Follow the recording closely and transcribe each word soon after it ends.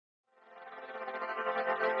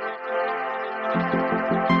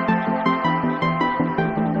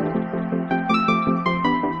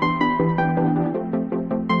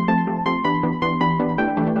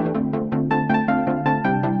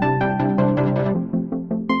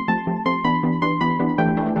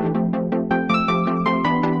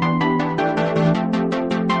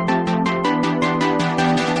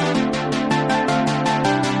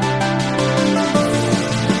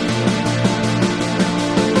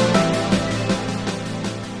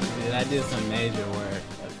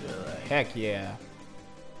Heck yeah.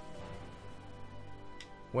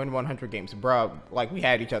 Win 100 games. Bro, like, we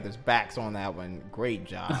had each other's backs on that one. Great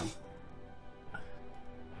job.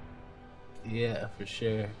 Yeah, for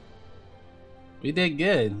sure. We did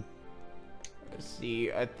good. Let's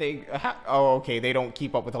see, I think... oh, okay, they don't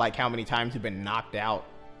keep up with, like, how many times you've been knocked out.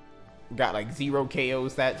 Got, like, 0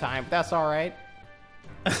 KOs that time, but that's alright.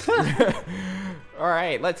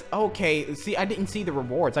 Alright, let's... Okay, see, I didn't see the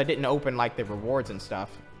rewards. I didn't open, like, the rewards and stuff.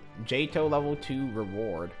 Jato level 2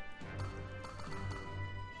 reward.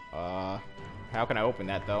 How can I open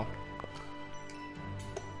that, though?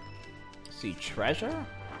 Let's see, treasure?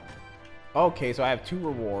 Okay, so I have 2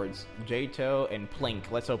 rewards. Jato and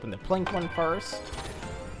Plink. Let's open the Plink one first.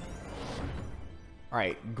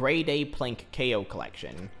 Alright, Grade A Plink KO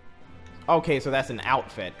collection. Okay, so that's an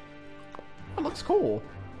outfit. That looks cool.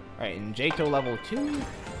 Alright, and Jato level 2.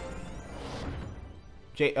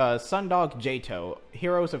 Sundog Jato,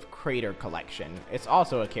 Heroes of Crater collection. It's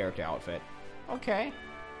also a character outfit. Okay.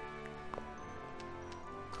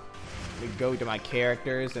 We go to my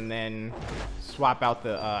characters and then swap out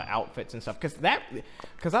the outfits and stuff.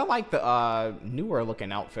 Cause I like the newer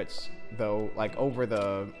looking outfits though, like over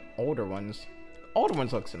the older ones. Older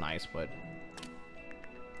ones looks nice, but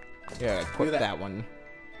yeah, equip that one.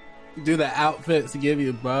 Do the outfits give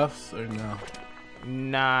you buffs or no?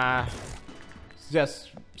 Nah, it's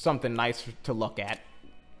just something nice to look at.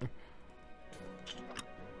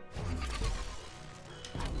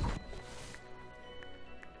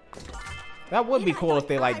 That would be cool if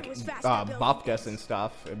they like buffed us and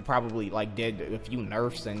stuff, and probably like did a few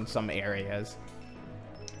nerfs in some areas.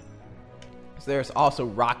 So there's also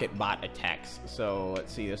rocket bot attacks. So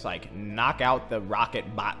let's see, there's like knock out the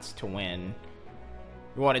rocket bots to win.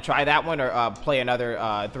 You want to try that one or play another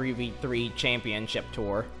 3v3 championship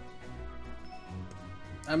tour?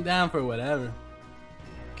 I'm down for whatever.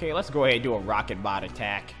 Okay, let's go ahead and do a rocket bot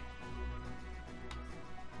attack.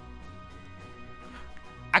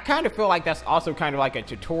 I kind of feel like that's also kind of like a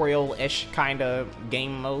tutorial-ish kind of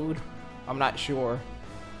game mode. I'm not sure.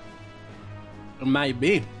 It might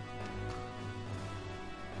be.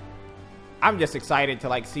 I'm just excited to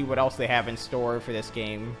like see what else they have in store for this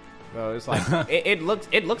game. So it's like it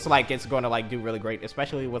looks like it's going to like do really great,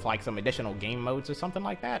 especially with like some additional game modes or something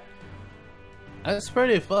like that. That's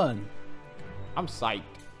pretty fun. I'm psyched.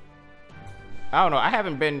 I don't know. I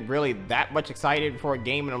haven't been really that much excited for a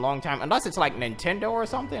game in a long time, unless it's like Nintendo or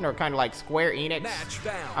something, or kind of like Square Enix.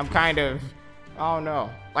 I'm kind of, I don't know.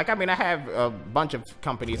 Like, I mean, I have a bunch of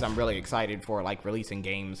companies I'm really excited for, like releasing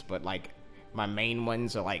games, but like my main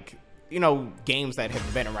ones are like, you know, games that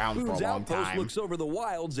have been around for a long time. Looks over the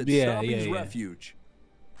wilds at Refuge.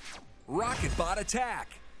 Rocket Bot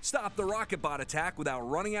attack. Stop the Rocket Bot attack without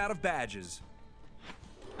running out of badges.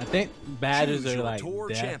 I think badges are like tour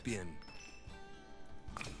champion.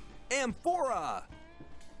 Amphora.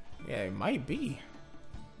 Yeah, it might be.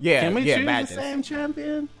 Yeah, can we choose badges. the same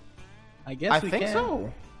champion? I guess I we think can.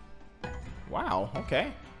 so. Wow.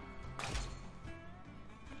 Okay.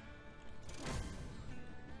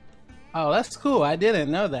 Oh, that's cool. I didn't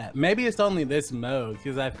know that. Maybe it's only this mode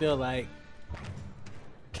because I feel like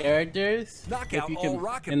characters. Knock if out you all can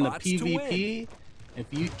rocket in the bots to PvP, if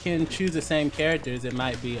you can choose the same characters, it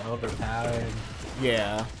might be overpowered.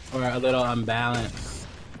 Yeah. Or a little unbalanced.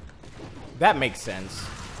 That makes sense.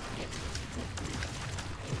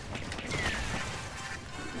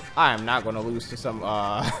 I am not going to lose to some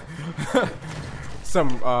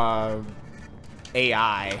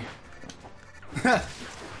AI. I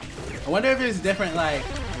wonder if there's different like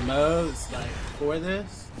modes like for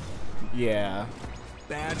this. Yeah.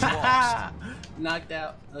 Badge lost. Knocked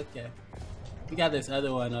out. Okay. We got this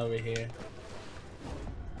other one over here.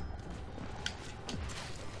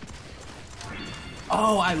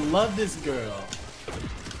 Oh, I love this girl.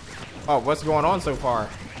 Oh, what's going on so far?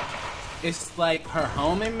 It's like her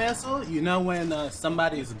homing missile. You know when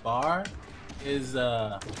somebody's bar is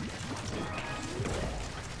low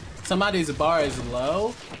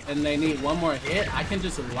and they need one more hit, I can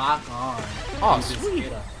just lock on. Oh, and just sweet.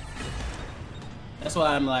 hit her. That's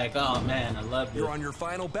why I'm like, oh man, I love this. You're on your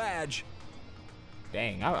final badge.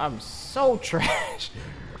 Dang, I'm so trash.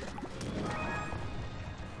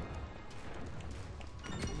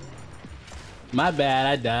 My bad,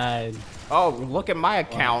 I died. Oh, look at my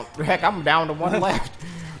account. Heck, I'm down to 1 left.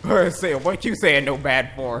 Say, what you saying no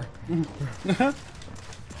bad for?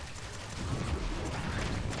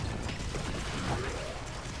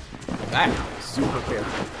 That's super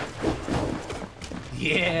careful.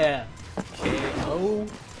 Yeah. KO.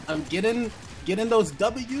 I'm getting those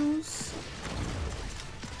W's.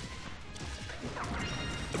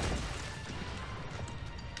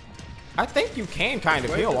 I think you can kind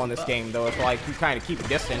of heal on this game though, if like you kind of keep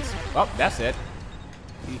distance. Oh, that's it.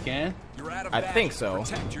 You can? I think so.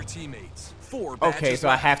 Protect your teammates. Okay, so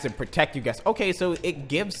I have to protect you guys. Okay, so it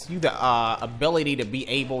gives you the ability to be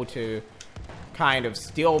able to kind of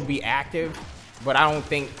still be active, but I don't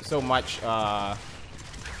think so much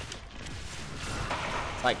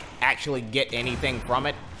like actually get anything from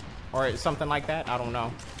it or something like that. I don't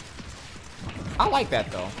know. I like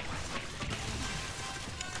that though.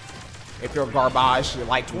 If you're garbage, you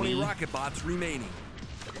like 20 me. rocket bots remaining.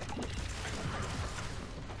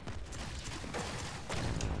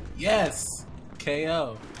 Yes,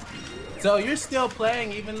 KO. So you're still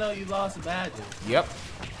playing even though you lost badges. Yep.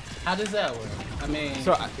 How does that work? I mean,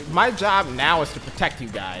 So my job now is to protect you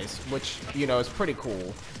guys, which you know is pretty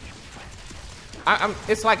cool.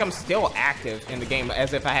 It's like I'm still active in the game,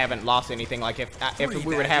 as if I haven't lost anything. Like if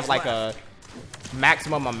we would have like a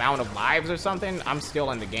maximum amount of lives or something, I'm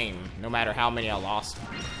still in the game, no matter how many I lost.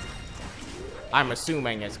 I'm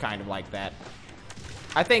assuming it's kind of like that.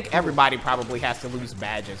 I think everybody probably has to lose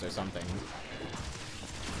badges or something.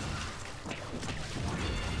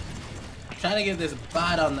 trying to get this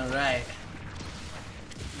bot on the right.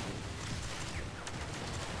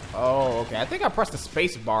 Oh, okay. I think I pressed the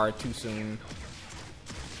space bar too soon.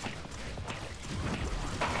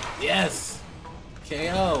 Yes,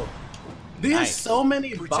 KO. There's Nice. so many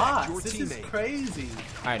Protect bots. your This is teammate. crazy.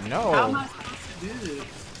 I know. How am I supposed to do this?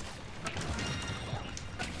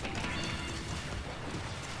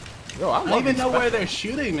 Yo, I don't love even these know spe- where they're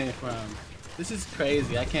shooting me from. This is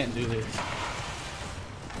crazy. I can't do this.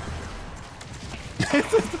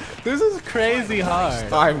 This is crazy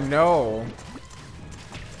hard. I know.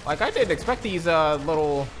 Like, I didn't expect these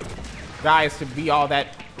little guys to be all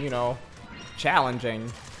that, you know,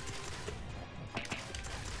 challenging.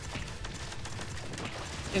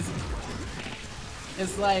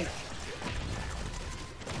 It's like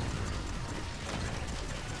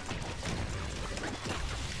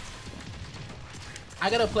I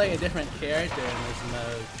gotta play a different character in this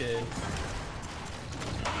mode, cause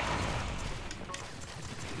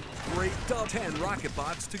Great dub. 10 rocket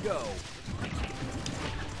bots to go.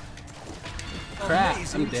 crap,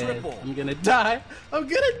 Amazing I'm dead. triple. I'm gonna die. I'm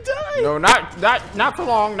gonna die. No, not for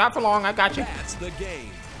long. Not for long. I got you. That's the game.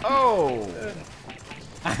 Oh.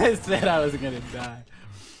 I said I was gonna die.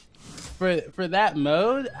 For that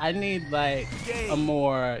mode, I need like a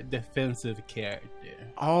more defensive character.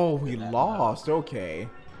 Oh, we lost. Okay.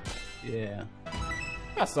 Yeah,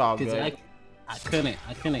 That's all cause good. I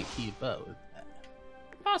couldn't keep up with that.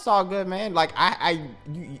 That's all good, man. Like,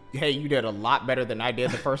 hey, you did a lot better than I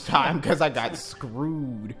did the first time because I got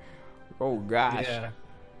screwed. Oh, gosh. Yeah.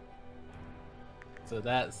 So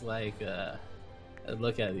that's like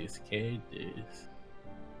look at these characters.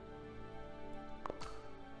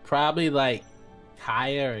 Probably like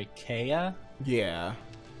Kaya or Kea. Yeah.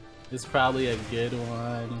 It's probably a good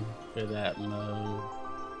one for that mode.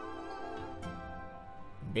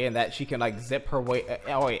 Being that she can, like, zip her way...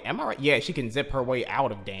 Oh, wait, am I right? Yeah, she can zip her way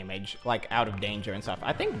out of damage, like, out of danger and stuff.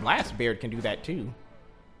 I think Blastbeard can do that, too.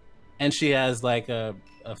 And she has like a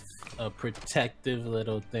protective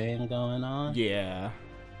little thing going on. Yeah.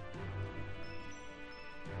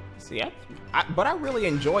 See, but I really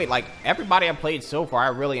enjoyed, like, everybody I played so far, I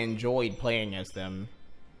really enjoyed playing as them.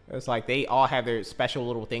 It's like they all have their special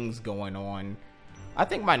little things going on. I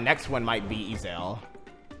think my next one might be Ezel.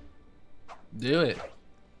 Do it.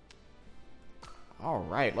 All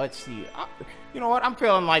right, let's see. You know what? I'm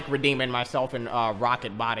feeling like redeeming myself in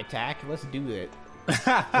Rocket Bot Attack. Let's do it.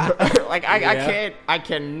 Like I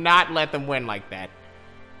cannot let them win like that.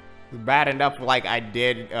 It's bad enough like I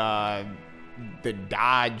did the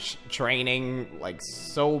dodge training like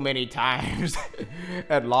so many times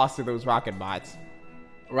and lost to those rocket bots.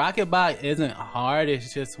 Rocket Bot isn't hard.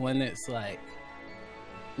 It's just when it's like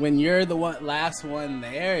when you're the last one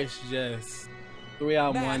there. It's just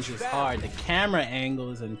 3-on-1's just hard. The camera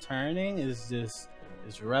angles and turning is just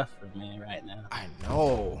rough for me right now. I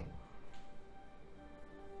know.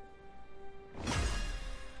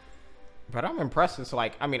 But I'm impressed. It's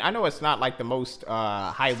like, I mean, I know it's not like the most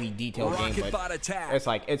highly detailed game, but it's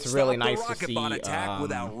like it's really nice to see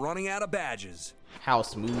without running out of badges. how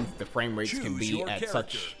smooth the frame rates can be at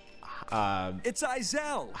such It's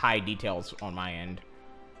Izel. high details on my end.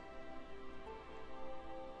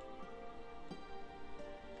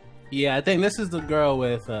 Yeah, I think this is the girl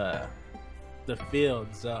with the field.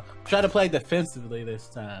 So try to play defensively this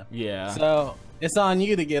time. Yeah. So it's on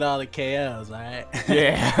you to get all the KOs, all right?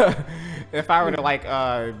 Yeah. If I were to like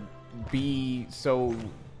be so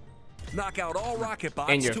Knock out all rocket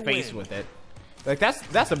bots in your to face win. with it. Like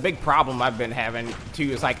that's a big problem I've been having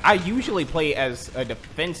too. Is like I usually play as a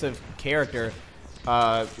defensive character.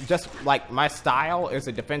 Just like my style is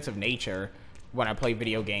a defensive nature when I play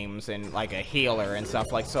video games, and like a healer and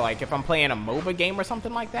stuff. Like, so like if I'm playing a MOBA game or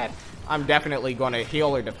something like that, I'm definitely going to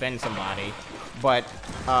heal or defend somebody. But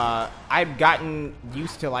I've gotten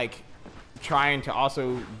used to like trying to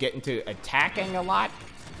also get into attacking a lot,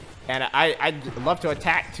 and I love to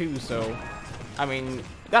attack too. So I mean,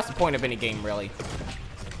 that's the point of any game, really.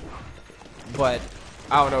 But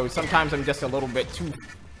I don't know, sometimes I'm just a little bit too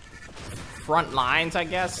front lines, I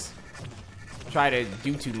guess. Try to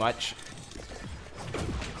do too much.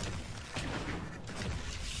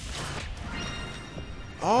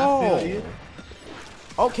 Oh,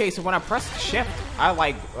 okay, so when I pressed shift, I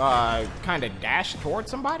like kind of dashed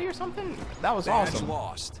towards somebody or something. That was awesome.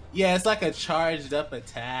 Lost. Yeah, it's like a charged up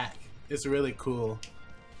attack. It's really cool.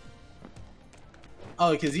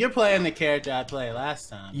 Oh, because you're playing the character I played last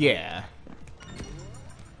time. Yeah.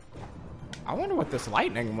 I wonder what this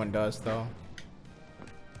lightning one does, though.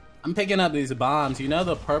 I'm picking up these bombs. You know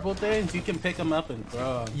the purple things? You can pick them up and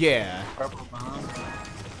throw them. Yeah. Purple bombs.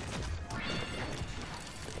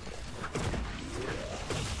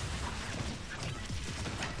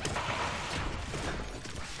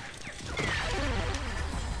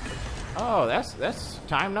 Oh, that's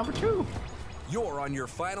time number 2. You're on your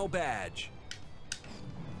final badge.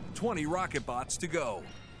 20 rocket bots to go.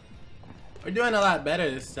 We're doing a lot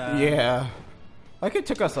better this time. Yeah. Like it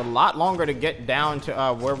took us a lot longer to get down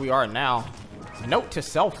to where we are now. Note to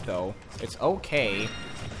self, though, it's okay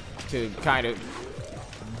to kind of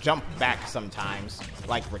jump back sometimes,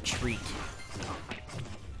 like retreat.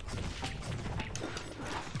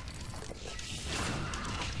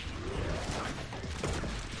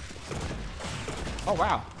 Oh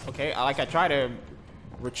wow, okay, I try to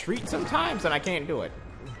retreat sometimes and I can't do it.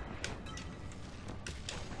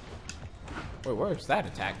 Wait, where's that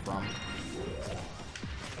attack from?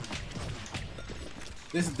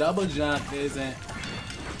 This double jump isn't...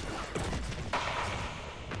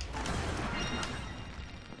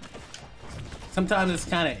 Sometimes it's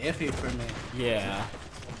kind of iffy for me. Yeah.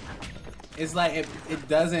 It's like it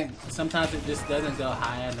doesn't... Sometimes it just doesn't go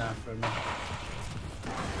high enough for me.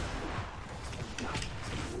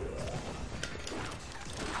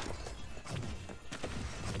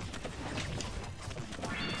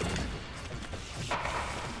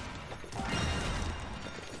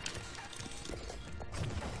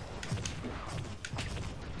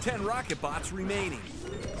 Ten rocket bots remaining.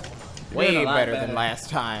 Way better than last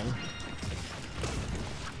time.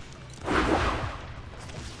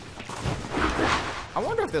 I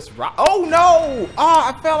wonder if this oh no!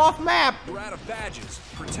 Oh, I fell off map. We're out of badges.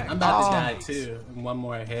 Protect. I'm about to die too. One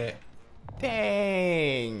more hit.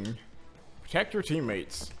 Dang. Protect your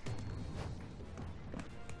teammates.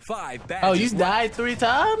 5 badges. Oh, you died 3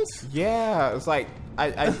 times? Yeah, it's like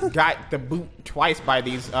I got the boot twice by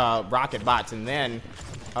these rocket bots, and then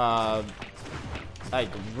like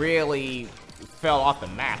really fell off the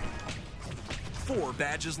map. 4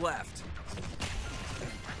 badges left.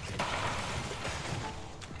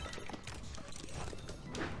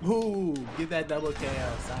 Ooh, get that double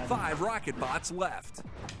KO. 5 rocket bots left.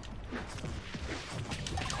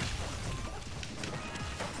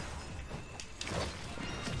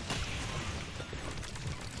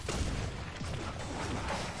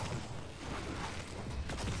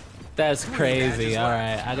 That's crazy. All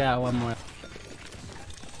right, I got one more.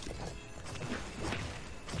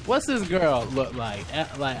 What's this girl look like?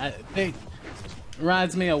 Like I think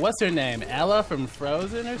reminds me of what's her name? Ella from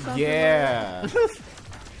Frozen or something? Yeah.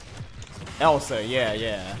 Elsa,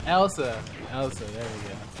 yeah. Elsa, there we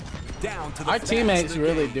go. Down to the Our teammates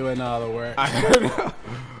really doing all the work.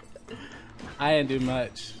 I didn't do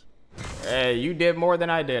much. Hey, you did more than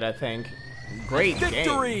I did, I think. Great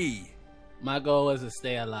victory! Game. My goal was to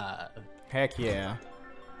stay alive. Heck yeah.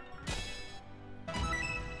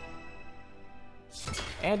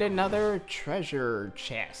 And another treasure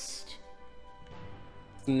chest.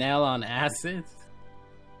 Nail on acid.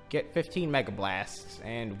 Get 15 Mega Blasts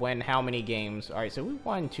and win how many games? Alright, so we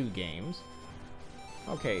won 2 games.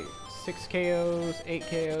 Okay, 6 KOs, 8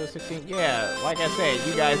 KOs, 16. Yeah, like I said,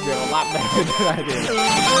 you guys did a lot better than I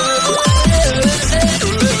did.